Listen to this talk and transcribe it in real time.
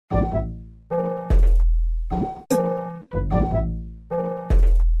I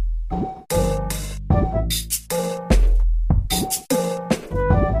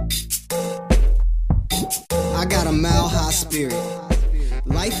got a mile-high spirit.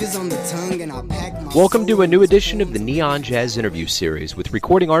 Life is on the tongue and I pack my Welcome to a new edition of the Neon Jazz Interview Series with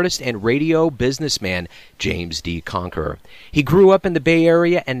recording artist and radio businessman James D. Conqueror. He grew up in the Bay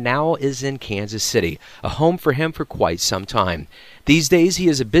Area and now is in Kansas City, a home for him for quite some time. These days he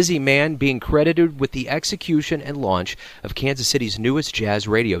is a busy man, being credited with the execution and launch of Kansas City's newest jazz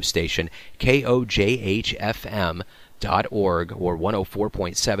radio station, KOJHFM. .org or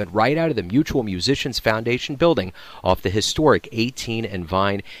 104.7 right out of the Mutual Musicians Foundation building off the historic 18 and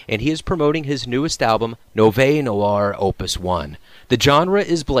Vine, and he is promoting his newest album, Nouvelle Noir Opus 1. The genre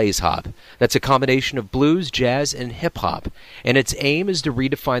is blaze hop. That's a combination of blues, jazz, and hip-hop, and its aim is to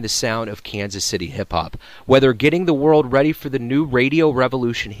redefine the sound of Kansas City hip-hop. Whether getting the world ready for the new radio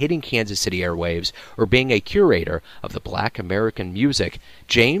revolution hitting Kansas City airwaves or being a curator of the Black American music,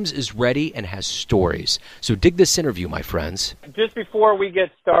 James is ready and has stories. So dig this interview, my friends. Just before we get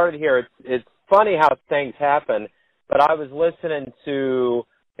started here, it's funny how things happen, but I was listening to,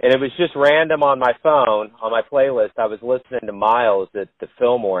 and it was just random on my phone, on my playlist, I was listening to Miles at the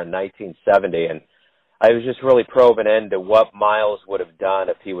Fillmore in 1970, and I was just really probing into what Miles would have done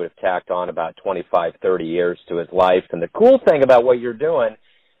if he would have tacked on about 25, 30 years to his life. And the cool thing about what you're doing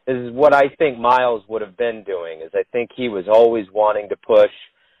is what I think Miles would have been doing, is I think he was always wanting to push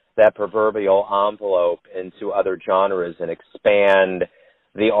that proverbial envelope into other genres and expand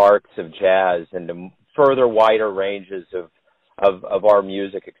the arts of jazz into further wider ranges of our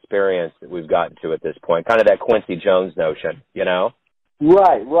music experience that we've gotten to at this point. Kind of that Quincy Jones notion, you know?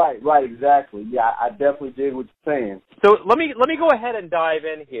 Right, exactly. Yeah, I definitely dig what you're saying. So let me go ahead and dive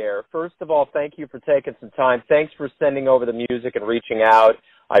in here. First of all, thank you for taking some time. Thanks for sending over the music and reaching out.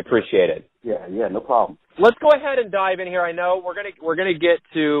 I appreciate it. Yeah, no problem. Let's go ahead and dive in here. I know we're gonna get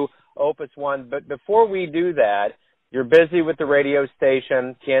to Opus 1, but before we do that, you're busy with the radio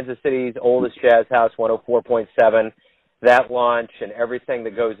station, Kansas City's oldest jazz house, 104.7. That launch and everything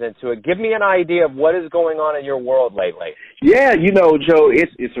that goes into it. Give me an idea of what is going on in your world lately. Yeah, Joe,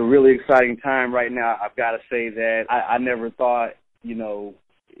 it's a really exciting time right now. I've got to say that I never thought, in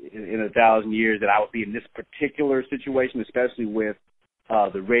 1,000 years that I would be in this particular situation, especially with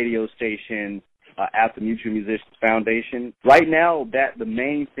the radio station at the Mutual Musicians Foundation. Right now, the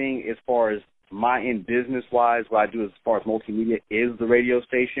main thing as far as my end business-wise, what I do as far as multimedia is the radio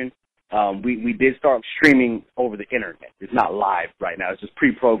station. We did start streaming over the internet. It's not live right now. It's just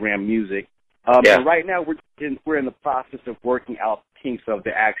pre-programmed music. And right now we're in the process of working out kinks of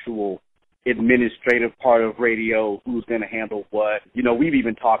the actual administrative part of radio, who's going to handle what. We've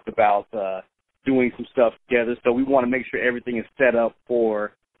even talked about doing some stuff together, so we want to make sure everything is set up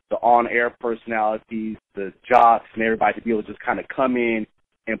for the on-air personalities, the jocks, and everybody to be able to just kind of come in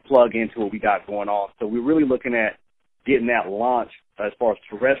and plug into what we got going on. So we're really looking at getting that launched as far as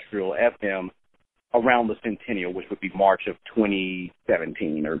terrestrial FM around the centennial, which would be March of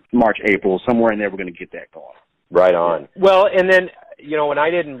 2017 or March, April, somewhere in there. We're going to get that going. Right on. Well, and then, when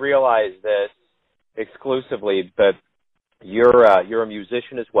I didn't realize this exclusively, but you're a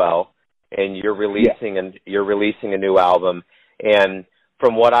musician as well, and you're releasing a new album. And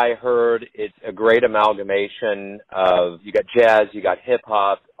from what I heard, it's a great amalgamation of, you got jazz, you got hip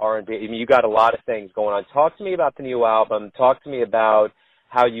hop, R&B. I mean, you got a lot of things going on. Talk to me about the new album. Talk to me about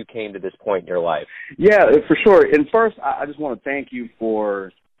how you came to this point in your life. Yeah, for sure. And first, I just want to thank you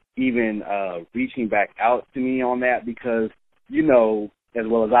for even reaching back out to me on that, because, as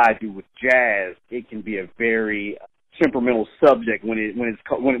well as I do with jazz, it can be a very temperamental subject when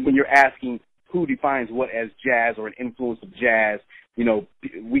you're asking who defines what as jazz or an influence of jazz.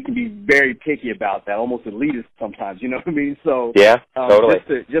 We can be very picky about that, almost elitist sometimes, you know what I mean? So, yeah, totally.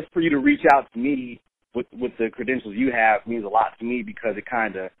 Just for you to reach out to me with the credentials you have means a lot to me, because it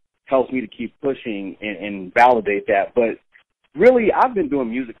kind of helps me to keep pushing and validate that. But really, I've been doing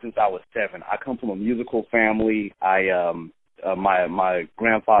music since I was 7. I come from a musical family. My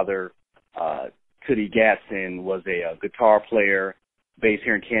grandfather, Cootie Gatson, was a guitar player based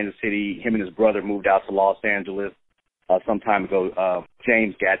here in Kansas City. Him and his brother moved out to Los Angeles some time ago.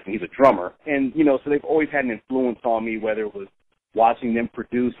 James Gatson, he's a drummer. And, so they've always had an influence on me, whether it was watching them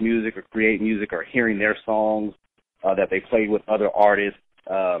produce music or create music or hearing their songs that they played with other artists,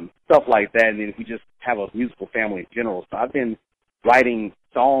 stuff like that. And then we just have a musical family in general. So I've been writing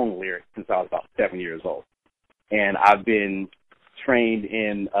song lyrics since I was about 7 years old. And I've been trained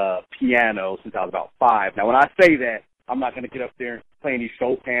in piano since I was about 5. Now, when I say that, I'm not going to get up there and play any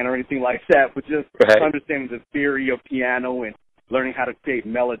Chopin or anything like that, but just understanding the theory of piano and learning how to create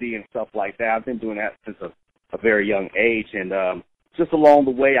melody and stuff like that. I've been doing that since a very young age, and just along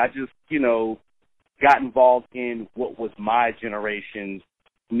the way, I just, got involved in what was my generation's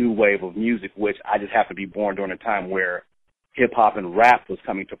new wave of music, which I just happened to be born during a time where hip-hop and rap was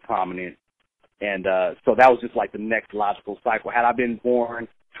coming to prominence. And so that was just like the next logical cycle. Had I been born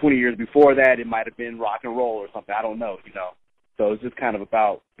 20 years before that, it might have been rock and roll or something. I don't know, So it's just kind of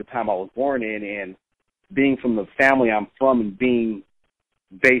about the time I was born in, and being from the family I'm from and being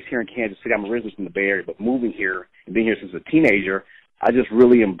based here in Kansas City. I'm originally from the Bay Area, but moving here and being here since a teenager, I just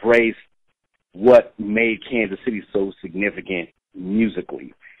really embraced what made Kansas City so significant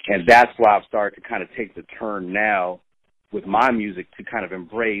musically. And that's why I've started to kind of take the turn now with my music to kind of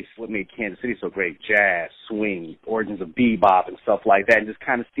embrace what made Kansas City so great: jazz, swing, origins of bebop and stuff like that, and just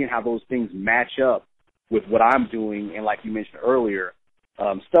kind of seeing how those things match up with what I'm doing. And like you mentioned earlier,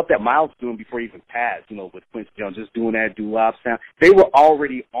 stuff that Miles was doing before he even passed, with Quincy Jones, just doing that doo-wop sound. They were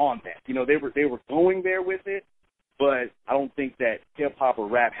already on that. They were going there with it, but I don't think that hip-hop or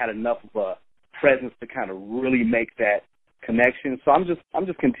rap had enough of a presence to kind of really make that connection. So I'm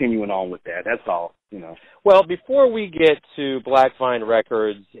just continuing on with that. That's all, Well, before we get to Black Vine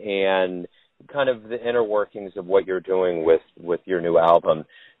Records and kind of the inner workings of what you're doing with your new album,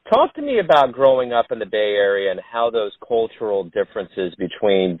 talk to me about growing up in the Bay Area and how those cultural differences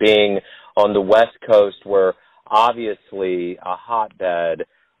between being on the West Coast, where obviously a hotbed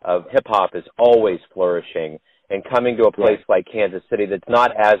of hip-hop is always flourishing, and coming to a place like Kansas City that's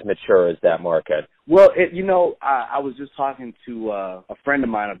not as mature as that market. Well, I was just talking to a friend of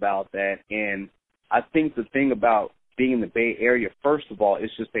mine about that, and I think the thing about being in the Bay Area, first of all,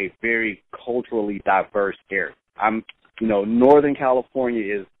 it's just a very culturally diverse area. Northern California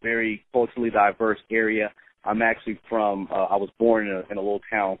is a very culturally diverse area. I'm actually from, I was born in a little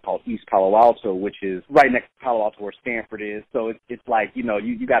town called East Palo Alto, which is right next to Palo Alto where Stanford is. So it's like, you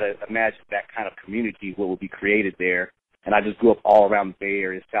got to imagine that kind of community, what will be created there. And I just grew up all around the Bay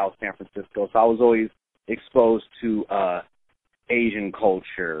Area, South San Francisco. So I was always exposed to Asian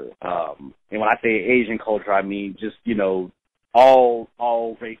culture. And when I say Asian culture, I mean just,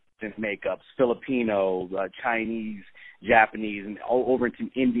 all races and makeups, Filipino, Chinese, Japanese, and all over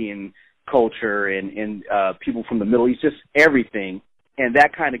into Indian culture and people from the Middle East, just everything. And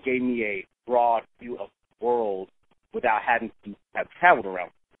that kind of gave me a broad view of the world without having to have traveled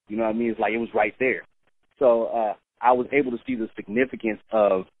around. You know what I mean? It's like it was right there. So I was able to see the significance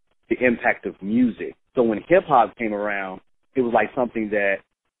of the impact of music. So when hip-hop came around, it was like something that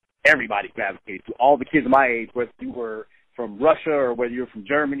everybody gravitated to. All the kids my age, whether you were from Russia or whether you were from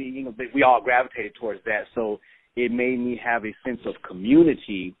Germany, we all gravitated towards that. So it made me have a sense of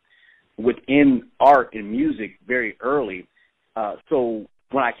community within art and music very early. So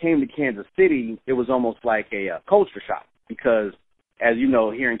when I came to Kansas City, it was almost like a culture shock because, as you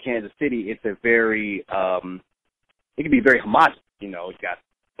know, here in Kansas City, it's a very, it can be very homogenous. You got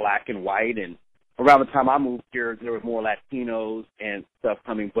black and white, and around the time I moved here, there were more Latinos and stuff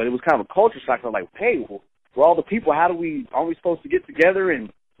coming, but it was kind of a culture shock. I was like, hey, well, we're all the people. Aren't we supposed to get together?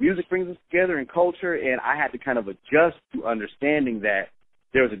 And music brings us together and culture, and I had to kind of adjust to understanding that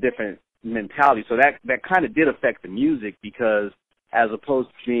there was a different mentality. So that kind of did affect the music because as opposed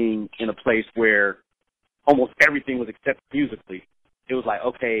to being in a place where almost everything was accepted musically, it was like,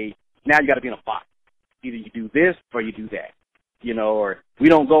 okay, now you got to be in a box. Either you do this or you do that, or we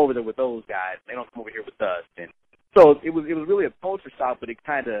don't go over there with those guys. They don't come over here with us. And so it was really a culture shock, but it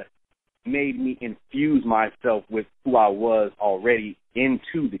kind of made me infuse myself with who I was already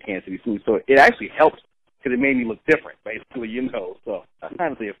into the Kansas City scene. So it actually helped because it made me look different, basically, So that's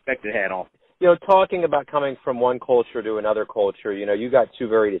kind of the effect it had on me. Talking about coming from one culture to another culture, you got two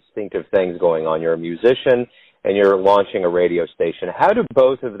very distinctive things going on. You're a musician and you're launching a radio station. How do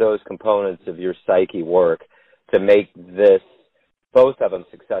both of those components of your psyche work to make both of them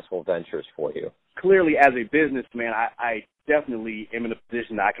successful ventures for you? Clearly, as a businessman, I definitely am in a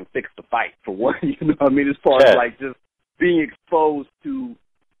position that I can fix the fight, for one. As far as like just being exposed to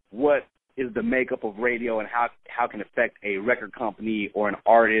what is the makeup of radio and how can affect a record company or an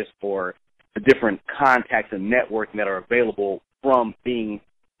artist or the different contacts and networking that are available from being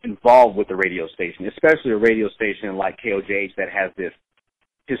involved with the radio station, especially a radio station like KOJH that has this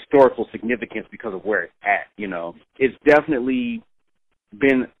historical significance because of where it's at. It's definitely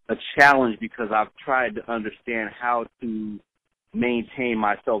been a challenge because I've tried to understand how to maintain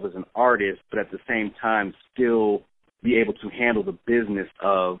myself as an artist, but at the same time still be able to handle the business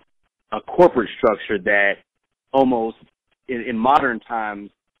of a corporate structure that almost in modern times,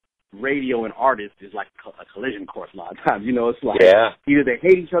 radio and artists is like a collision course a lot of times. It's like either they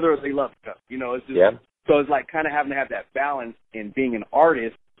hate each other or they love each other. It's just So it's like kind of having to have that balance in being an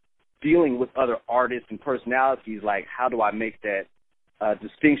artist, dealing with other artists and personalities. Like, how do I make that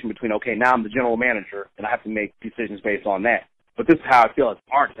distinction between, okay, now I'm the general manager and I have to make decisions based on that. But this is how I feel as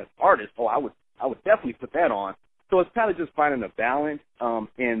an artist. Oh, I would definitely put that on. So it's kind of just finding a balance.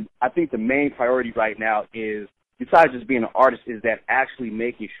 And I think the main priority right now is, besides just being an artist, is that actually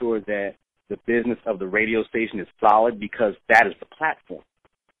making sure that the business of the radio station is solid, because that is the platform.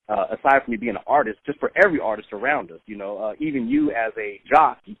 Aside from me being an artist, just for every artist around us, even you as a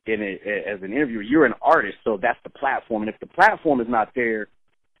jock, as an interviewer, you're an artist, so that's the platform. And if the platform is not there,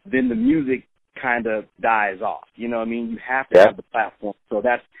 then the music kind of dies off. You know what I mean? You have to have the platform. So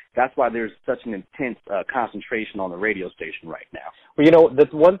that's why there's such an intense concentration on the radio station right now. Well,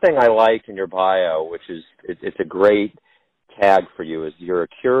 that's one thing I liked in your bio, which is it's a great tag for you, is you're a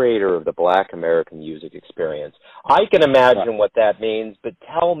curator of the Black American music experience. I can imagine what that means, but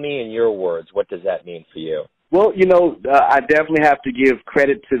tell me in your words, what does that mean for you? Well, I definitely have to give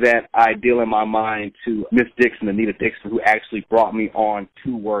credit to that ideal in my mind to Miss Dixon, Anita Dixon, who actually brought me on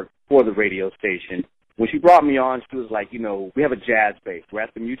to work for the radio station. When she brought me on, she was like, we have a jazz base. We're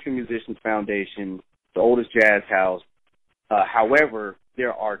at the Mutual Musicians Foundation, the oldest jazz house. However,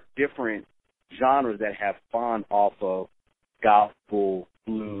 there are different genres that have spawned off of gospel,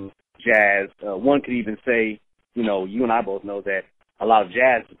 blues, jazz. One could even say, you and I both know that a lot of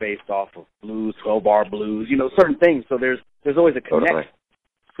jazz is based off of blues, 12-bar blues, certain things. So there's always a connection.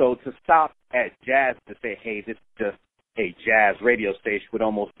 Totally. So to stop at jazz to say, hey, this is just a jazz radio station would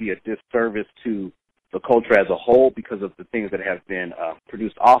almost be a disservice to the culture as a whole, because of the things that have been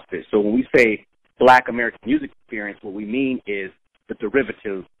produced off it. So when we say Black American music experience, what we mean is the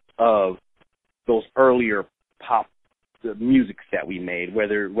derivatives of those earlier pop musics that we made,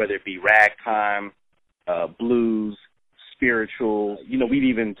 whether it be ragtime, blues, spiritual. We've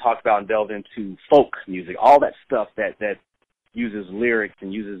even talked about and delved into folk music, all that stuff that uses lyrics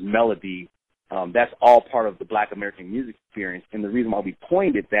and uses melody. That's all part of the Black American music experience. And the reason why we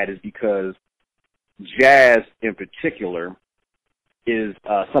pointed that is because jazz in particular is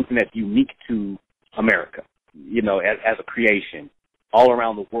something that's unique to America, as a creation. All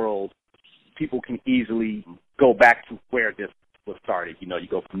around the world, people can easily go back to where this was started. You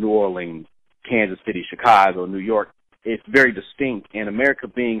go from New Orleans, Kansas City, Chicago, New York. It's very distinct. And America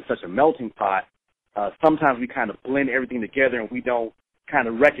being such a melting pot, sometimes we kind of blend everything together and we don't kind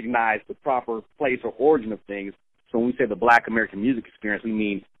of recognize the proper place or origin of things. So when we say the Black American music experience, we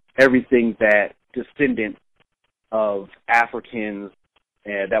mean everything that descendants of Africans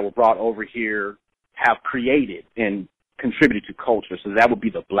that were brought over here have created and contributed to culture. So that would be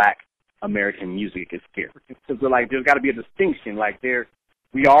the Black American music experience. Because there's got to be a distinction.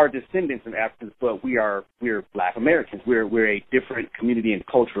 We are descendants of Africans, but we're Black Americans. We're a different community and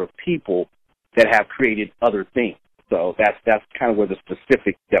culture of people that have created other things. So that's kind of where the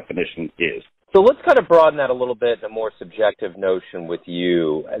specific definition is. So let's kind of broaden that a little bit in a more subjective notion with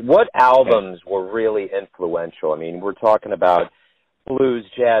you. What albums were really influential? I mean, we're talking about blues,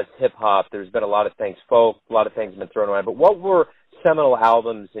 jazz, hip-hop. There's been a lot of things, folk, a lot of things have been thrown around. But what were seminal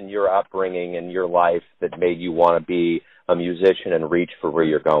albums in your upbringing and your life that made you want to be a musician and reach for where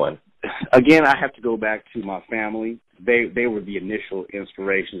you're going? Again, I have to go back to my family. They were the initial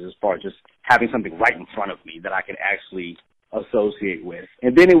inspirations as far as just having something right in front of me that I could actually associate with.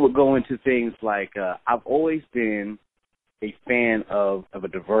 And then it would go into things like I've always been a fan of a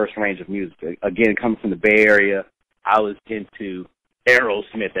diverse range of music. Again, coming from the Bay Area, I was into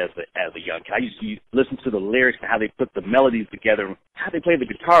Aerosmith as a young kid. I used to listen to the lyrics and how they put the melodies together, how they play the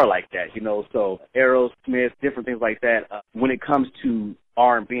guitar like that, so Aerosmith, different things like that. When it comes to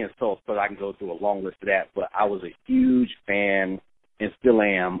R&B and soul, so I can go through a long list of that, but I was a huge fan and still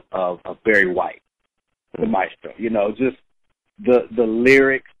am of Barry White, the maestro. Just the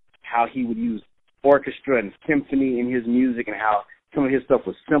lyrics, how he would use orchestra and symphony in his music, and how some of his stuff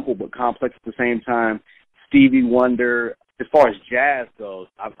was simple but complex at the same time. Stevie Wonder. As far as jazz goes,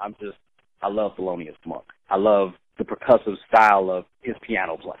 I love Thelonious Monk. I love the percussive style of his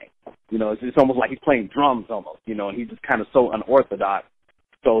piano playing. It's almost like he's playing drums almost, and he's just kind of so unorthodox.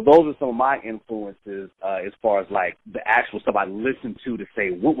 So those are some of my influences as far as the actual stuff I listen to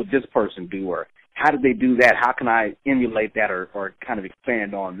say, what would this person do, or how did they do that? How can I emulate that or kind of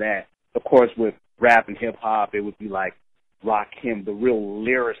expand on that? Of course, with rap and hip-hop, it would be like Rakim, the real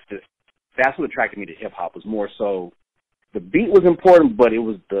lyricist. That's what attracted me to hip-hop, was more so the beat was important, but it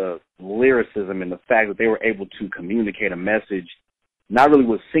was the lyricism and the fact that they were able to communicate a message, not really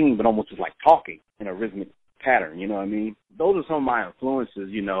with singing, but almost just like talking in a rhythmic pattern, you know what I mean? Those are some of my influences,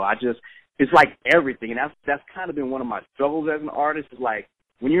 it's like everything, and that's kind of been one of my struggles as an artist, is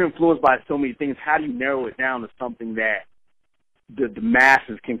when you're influenced by so many things, how do you narrow it down to something that the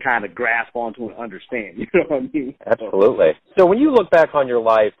masses can kind of grasp onto and understand? You know what I mean? Absolutely. So when you look back on your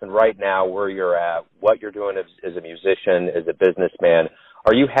life and right now where you're at, what you're doing as a musician, as a businessman,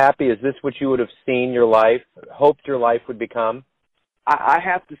 are you happy? Is this what you would have seen your life, hoped your life would become? I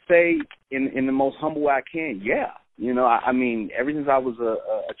have to say, in the most humble way I can, yeah. You know, I mean, ever since I was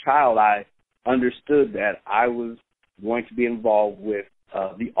a child, I understood that I was going to be involved with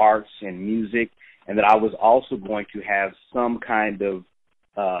the arts and music, and that I was also going to have some kind of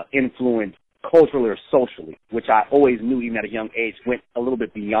influence culturally or socially, which I always knew even at a young age went a little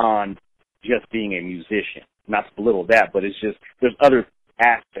bit beyond just being a musician. Not to belittle that, but it's just there's other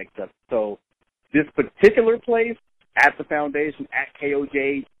aspects of it. So this particular place at the foundation, at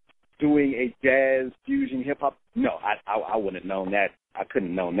KOJ, doing a jazz, fusion, hip-hop, no, I wouldn't have known that. I couldn't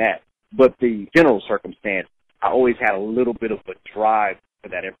have known that. But the general circumstance, I always had a little bit of a drive for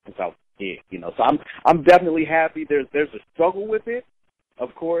that ever since I was a kid, you know. So I'm definitely happy. There's a struggle with it,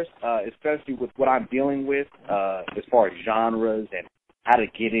 of course, especially with what I'm dealing with as far as genres and how to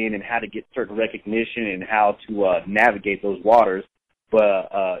get in and how to get certain recognition and how to navigate those waters. But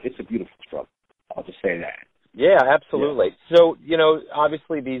it's a beautiful struggle. I'll just say that. Yeah, absolutely. Yeah. So, you know,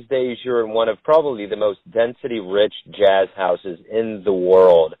 obviously these days you're in one of probably the most density-rich jazz houses in the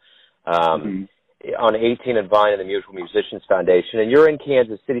world, on 18 and Vine and the Mutual Musicians Foundation, and you're in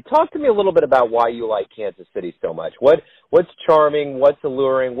Kansas City. Talk to me a little bit about why you like Kansas City so much. What's charming? What's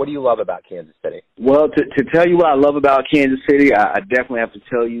alluring? What do you love about Kansas City? Well, to tell you what I love about Kansas City, I definitely have to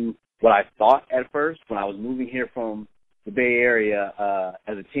tell you what I thought at first when I was moving here from the Bay Area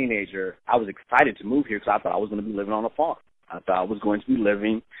as a teenager. I was excited to move here because I thought I was going to be living on a farm. I thought I was going to be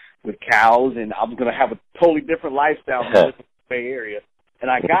living with cows, and I was going to have a totally different lifestyle than living in the Bay Area.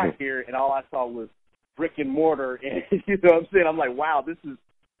 And I got here, and all I saw was brick and mortar, and you know what I'm saying? I'm like, wow, this is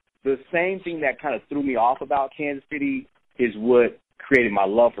the same thing that kind of threw me off about Kansas City is what created my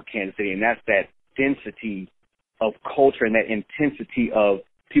love for Kansas City, and that's that density of culture and that intensity of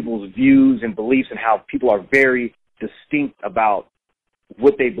people's views and beliefs and how people are very distinct about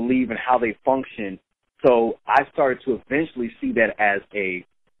what they believe and how they function. So I started to eventually see that as a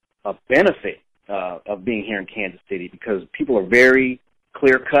benefit of being here in Kansas City, because people are very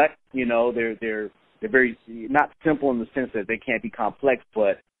clear cut. You know, they're very not simple in the sense that they can't be complex,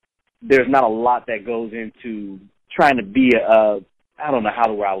 but there's not a lot that goes into trying to be I don't know how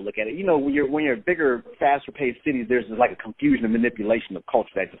I would look at it. You know, when you're bigger, faster paced cities, there's like a confusion and manipulation of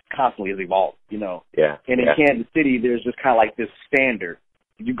culture that just constantly has evolved, you know. Yeah. And in Kansas City, there's just kind of like this standard.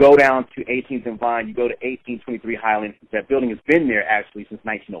 You go down to 18th and Vine, you go to 1823 Highland. That building has been there actually since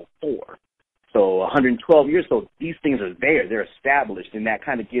 1904. So 112 years. So these things are there. They're established, and that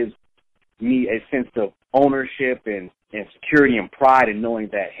kind of gives me a sense of ownership and security and pride in knowing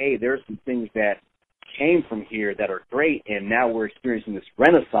that, hey, there are some things that came from here that are great, and now we're experiencing this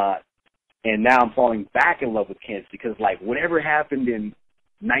renaissance, and now I'm falling back in love with Kansas, because like whatever happened in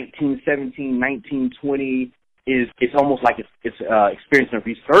 1917, 1920 it's almost like it's experiencing a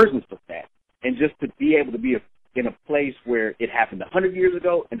resurgence of that. And just to be able to be in a place where it happened 100 years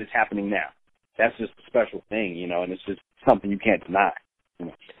ago and it's happening now, that's just a special thing, you know, and it's just something you can't deny.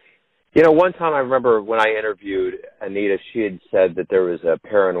 You know, one time I remember when I interviewed Anita, she had said that there was a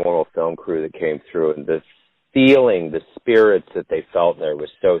paranormal film crew that came through, and the feeling, the spirits that they felt there was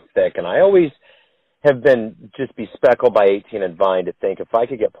so thick. And I always have been just be speckled by 18 and Vine to think if I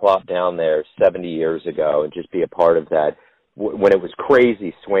could get plopped down there 70 years ago and just be a part of that when it was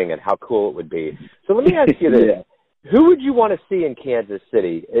crazy swinging, how cool it would be. So let me ask you this. Yeah. Who would you want to see in Kansas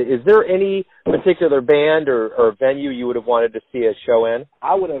City? Is there any particular band or venue you would have wanted to see a show in?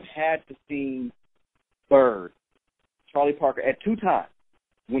 I would have had to see Bird, Charlie Parker, at 2 times.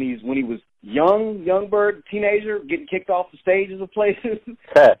 When he was young Bird, teenager, getting kicked off the stages of places,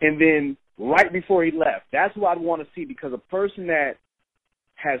 and then right before he left. That's who I'd want to see, because a person that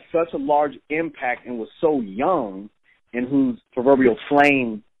has such a large impact and was so young, and whose proverbial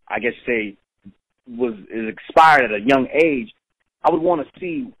flame, I guess you say, is expired at a young age, I would want to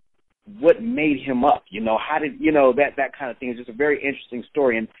see what made him up. You know, how did, you know, that kind of thing is just a very interesting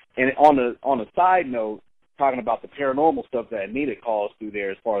story. And on a side note, talking about the paranormal stuff that Anita calls through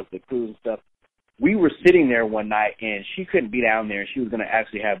there as far as the cruise and stuff, we were sitting there one night and she couldn't be down there, and she was going to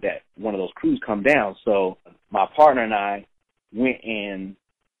actually have one of those crews come down. So my partner and I went and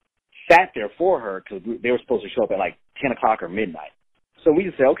sat there for her, because they were supposed to show up at like 10 o'clock or midnight. So we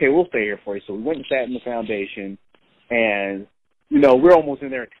just said, okay, we'll stay here for you. So we went and sat in the foundation, and, you know, we're almost in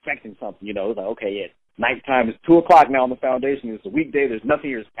there expecting something. You know, it was like, okay, yeah, nighttime is 2 o'clock now on the foundation. It's a weekday. There's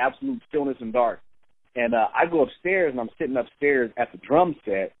nothing here. It's absolute stillness and dark. And I go upstairs, and I'm sitting upstairs at the drum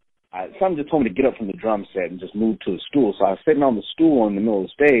set. Someone just told me to get up from the drum set and just move to a stool. So I was sitting on the stool in the middle of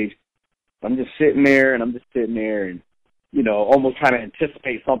the stage. I'm just sitting there, and, you know, almost trying to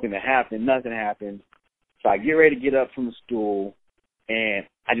anticipate something to happen. Nothing happened. So I get ready to get up from the stool, and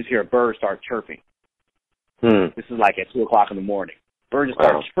I just hear a bird start chirping. This is like at 2 o'clock in the morning. Bird just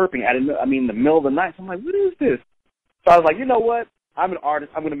started chirping in the middle of the night. So I'm like, what is this? So I was like, you know what? I'm an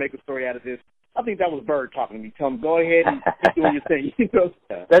artist. I'm going to make a story out of this. I think that was Bird talking to me. Tell him, go ahead and keep doing your thing. You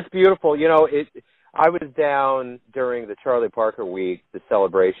know? That's beautiful. You know, I was down during the Charlie Parker week, the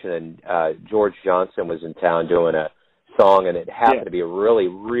celebration, and George Johnson was in town doing a song, and it happened to be a really,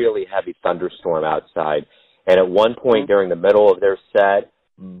 really heavy thunderstorm outside. And at one point during the middle of their set,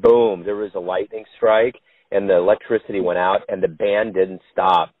 boom, there was a lightning strike, and the electricity went out, and the band didn't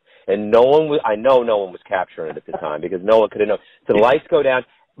stop. And I know no one was capturing it at the time because no one could have known. So the lights go down.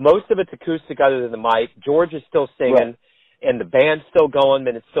 Most of it's acoustic other than the mic. George is still singing, and the band's still going,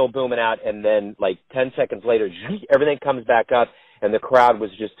 and it's still booming out. And then, like, 10 seconds later, everything comes back up, and the crowd was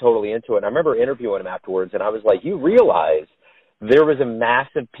just totally into it. And I remember interviewing him afterwards, and I was like, you realize there was a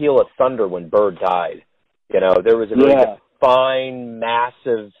massive peal of thunder when Bird died. You know, there was a really fine,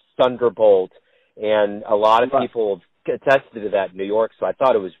 massive thunderbolt, and a lot of people have attested to that in New York. So I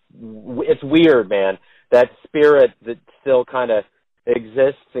thought it's weird, man. That spirit that still kind of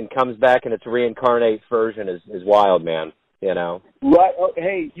exists and comes back in its reincarnate version is wild, man. You know? Right.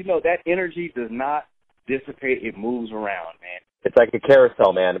 Hey, you know, that energy does not dissipate. It moves around, man. It's like a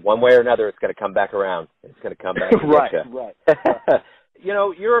carousel, man. One way or another, it's going to come back around. It's going to come back. Right. You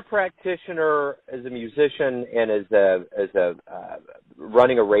know, you're a practitioner as a musician and as a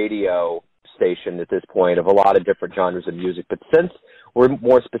running a radio station at this point of a lot of different genres of music. But since we're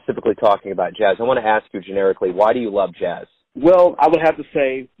more specifically talking about jazz, I want to ask you generically, why do you love jazz? Well, I would have to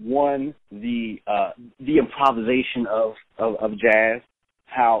say, one, the improvisation of jazz,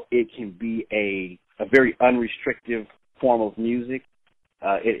 how it can be a very unrestricted form of music.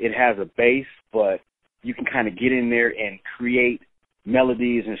 It has a bass, but you can kind of get in there and create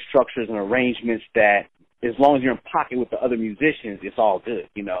melodies and structures and arrangements that, as long as you're in pocket with the other musicians, it's all good,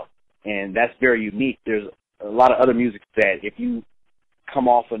 you know. And that's very unique. There's a lot of other music that if you come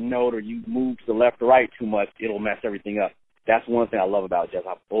off a note or you move to the left or right too much, it'll mess everything up. That's one thing I love about jazz.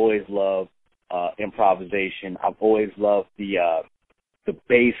 I've always loved improvisation. I've always loved the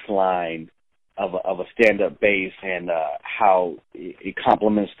bass line of a stand-up bass and how it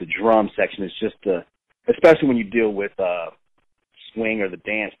complements the drum section. It's just especially when you deal with swing or the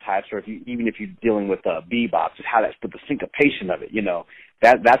dance types, or even if you're dealing with bebop, just how that's the syncopation of it. You know,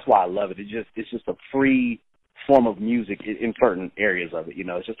 that's why I love it. It's just a free form of music in certain areas of it. You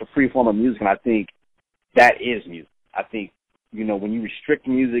know, it's just a free form of music, and I think that is music. I think, you know, when you restrict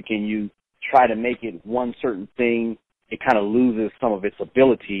music and you try to make it one certain thing, it kind of loses some of its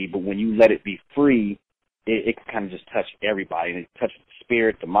ability. But when you let it be free, it can kind of just touch everybody, and it touches the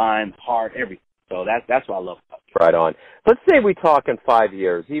spirit, the mind, the heart, everything. So that's what I love about it. Right on. Let's say we talk in 5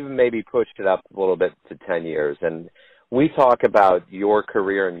 years, even maybe pushed it up a little bit to 10 years, and we talk about your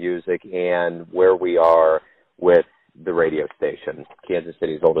career in music and where we are with the radio station, Kansas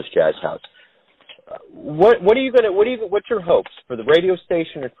City's oldest jazz house. What's your hopes for the radio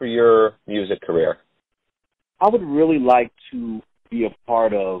station and for your music career? I would really like to be a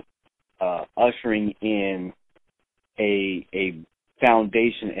part of ushering in a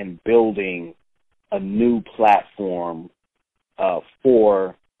foundation and building a new platform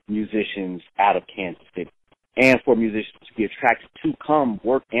for musicians out of Kansas City, and for musicians to be attracted to come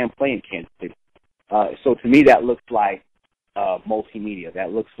work and play in Kansas City. So to me, that looks like multimedia.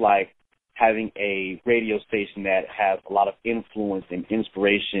 That looks like having a radio station that has a lot of influence and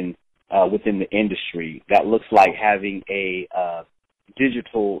inspiration within the industry. That looks like having a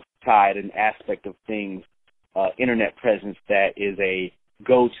digital side and aspect of things, internet presence that is a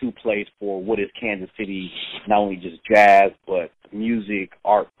go-to place for what is Kansas City, not only just jazz, but music,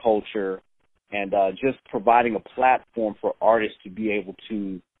 art, culture, and just providing a platform for artists to be able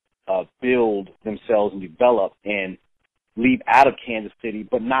to build themselves and develop and leave out of Kansas City,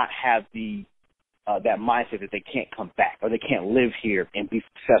 but not have that mindset that they can't come back or they can't live here and be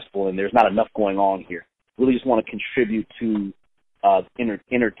successful and there's not enough going on here. Really just want to contribute to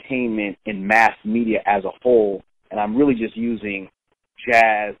entertainment and mass media as a whole, and I'm really just using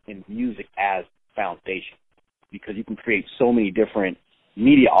jazz and music as foundation, because you can create so many different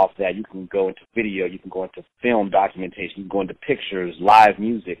media off that. You can go into video, you can go into film documentation, you can go into pictures, live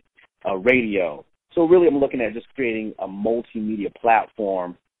music, radio. So really I'm looking at just creating a multimedia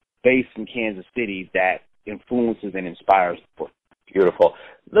platform based in Kansas City that influences and inspires Beautiful.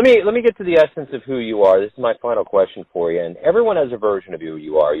 Let me get to the essence of who you are. This is my final question for you. And everyone has a version of who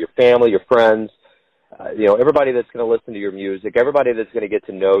you are. Your family, your friends, everybody that's going to listen to your music, everybody that's going to get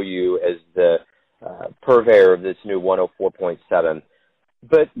to know you as the purveyor of this new 104.7.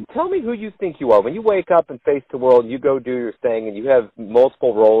 But tell me who you think you are. When you wake up and face the world, you go do your thing, and you have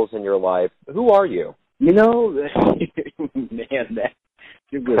multiple roles in your life, who are you? You know, man,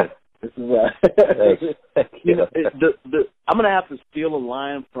 you're good. This is you know, I'm gonna have to steal a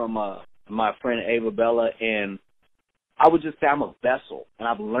line from my friend Ava Bella, and I would just say I'm a vessel, and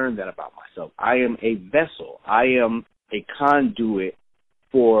I've learned that about myself. I am a vessel. I am a conduit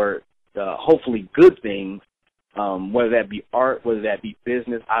for hopefully good things, whether that be art, whether that be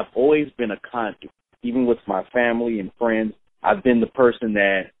business. I've always been a conduit, even with my family and friends. I've been the person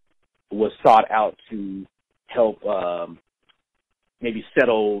that was sought out to help maybe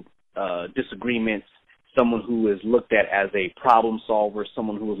settle disagreements, someone who is looked at as a problem solver,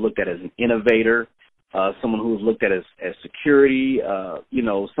 someone who is looked at as an innovator, someone who is looked at as security,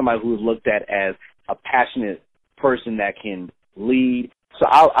 somebody who is looked at as a passionate person that can lead. So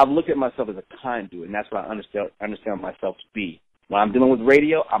I've looked at myself as a conduit, and that's what I understand myself to be. When I'm dealing with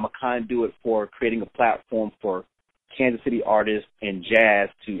radio, I'm a conduit for creating a platform for Kansas City artists and jazz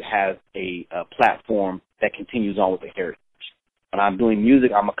to have a platform that continues on with the heritage. When I'm doing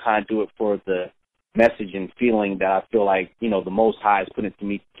music, I'm a conduit for the message and feeling that I feel like, the Most High has put into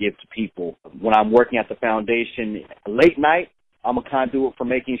me to give to people. When I'm working at the foundation late night, I'm a conduit for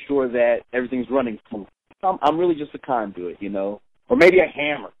making sure that everything's running smooth. I'm really just a conduit, Or maybe a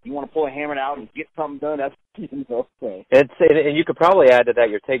hammer. You want to pull a hammer out and get something done, that's, okay. And you could probably add to that,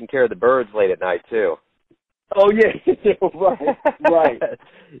 you're taking care of the birds late at night, too. Oh yeah, right.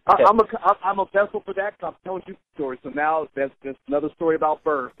 I'm a vessel for that. I'm telling you the story. So now that's another story about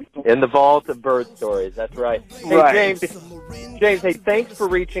birds. In the vault of bird stories. That's right. Hey, right. James. Hey, thanks for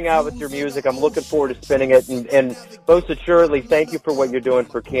reaching out with your music. I'm looking forward to spinning it, and most assuredly, thank you for what you're doing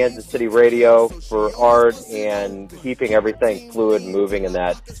for Kansas City Radio, for art, and keeping everything fluid, and moving in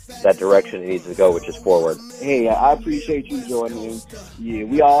that direction it needs to go, which is forward. Hey, I appreciate you, Jordan. Yeah,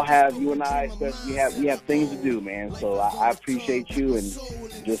 we all have, you and I especially, we have things to do, man. So I appreciate you, and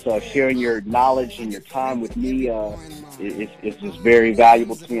just sharing your knowledge and your time with me. It's just very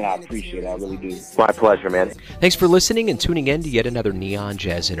valuable to me, and I appreciate it. I really do. My pleasure, man. Thanks for listening and tuning in to yet another Neon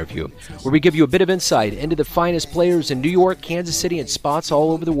Jazz interview, where we give you a bit of insight into the finest players in New York, Kansas City, and spots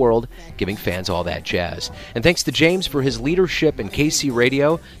all over the world, giving fans all that jazz. And thanks to James for his leadership in KC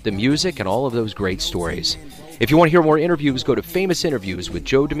Radio, the music, and all of those great stories. If you want to hear more interviews, go to Famous Interviews with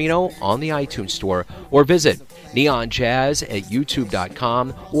Joe Domino on the iTunes Store, or visit neonjazz at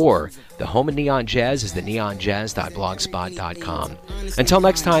youtube.com, or the home of Neon Jazz is the neonjazz.blogspot.com. Until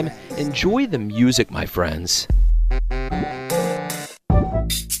next time, enjoy the music, my friends.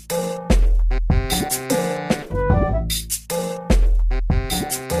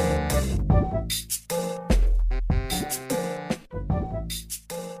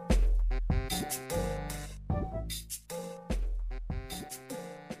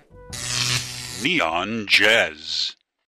 Neon Jazz.